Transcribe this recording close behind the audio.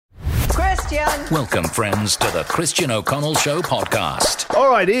Christian. Welcome, friends, to the Christian O'Connell Show podcast. All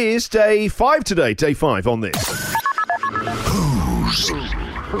right, it is day 5 today, day 5 on this. Who's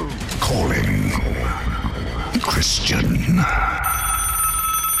calling Christian?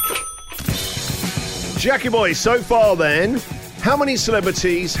 Jackie boy, so far then, how many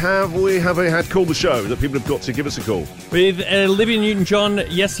celebrities have we had call the show that people have got to give us a call? With Olivia Newton-John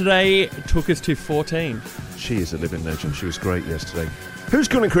yesterday, took us to 14. She is a living legend. She was great yesterday. Who's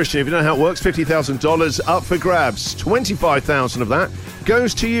calling Christian? If you don't know how it works, $50,000 up for grabs. $25,000 of that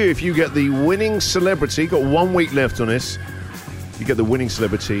goes to you if you get the winning celebrity. Got 1 week left on this. You get the winning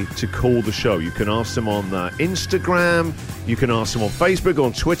celebrity to call the show. You can ask them on Instagram. You can ask them on Facebook,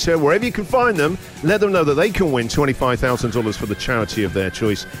 on Twitter, wherever you can find them. Let them know that they can win $25,000 for the charity of their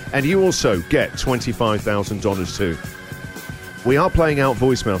choice. And you also get $25,000 too. We are playing out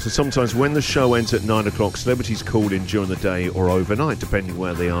voicemail, so sometimes when the show ends at 9 o'clock, celebrities call in during the day or overnight, depending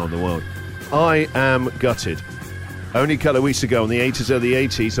where they are in the world. I am gutted. Only a couple of weeks ago, in the 80s, early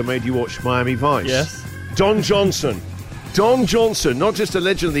 80s, I made you watch Miami Vice. Yes. Don Johnson. Don Johnson, not just a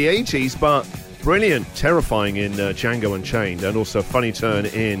legend of the 80s, but brilliant, terrifying in Django Unchained, and also a funny turn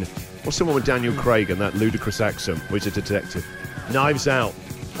in, what's the one with Daniel Craig and that ludicrous accent, where he's a detective? Knives Out.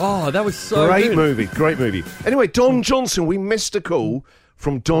 Oh, that was so Great good. movie, great movie. Anyway, Don Johnson, we missed a call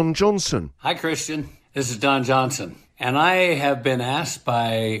from Don Johnson. Hi, Christian. This is Don Johnson. And I have been asked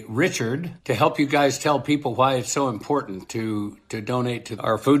by Richard to help you guys tell people why it's so important to donate to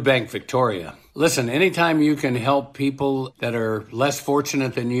our food bank, Victoria. Listen, anytime you can help people that are less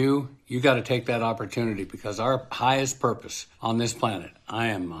fortunate than you got to take that opportunity, because our highest purpose on this planet, I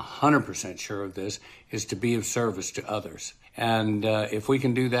am 100% sure of this, is to be of service to others. And if we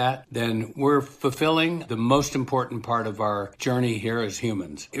can do that, then we're fulfilling the most important part of our journey here as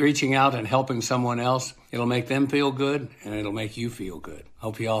humans. Reaching out and helping someone else, it'll make them feel good, and it'll make you feel good.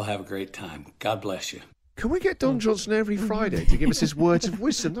 Hope you all have a great time. God bless you. Can we get Don Johnson every Friday to give us his words of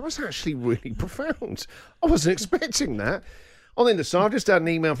wisdom? That was actually really profound. I wasn't expecting that. On the other side, I've just had an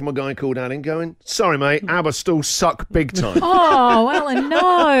email from a guy called Alan going, sorry, mate, ABBA still suck big time. Oh, Alan,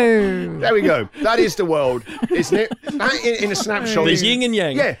 no. There we go. That is the world, isn't it? That in a snapshot. The yin and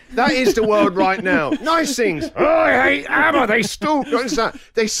yang. Yeah, that is the world right now. Nice things. Oh, I hate ABBA. They still, what's that?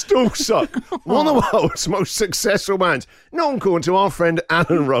 They still suck. One of the world's most successful bands. Not according to our friend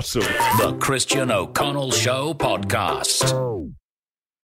Alan Russell. The Christian O'Connell Show podcast.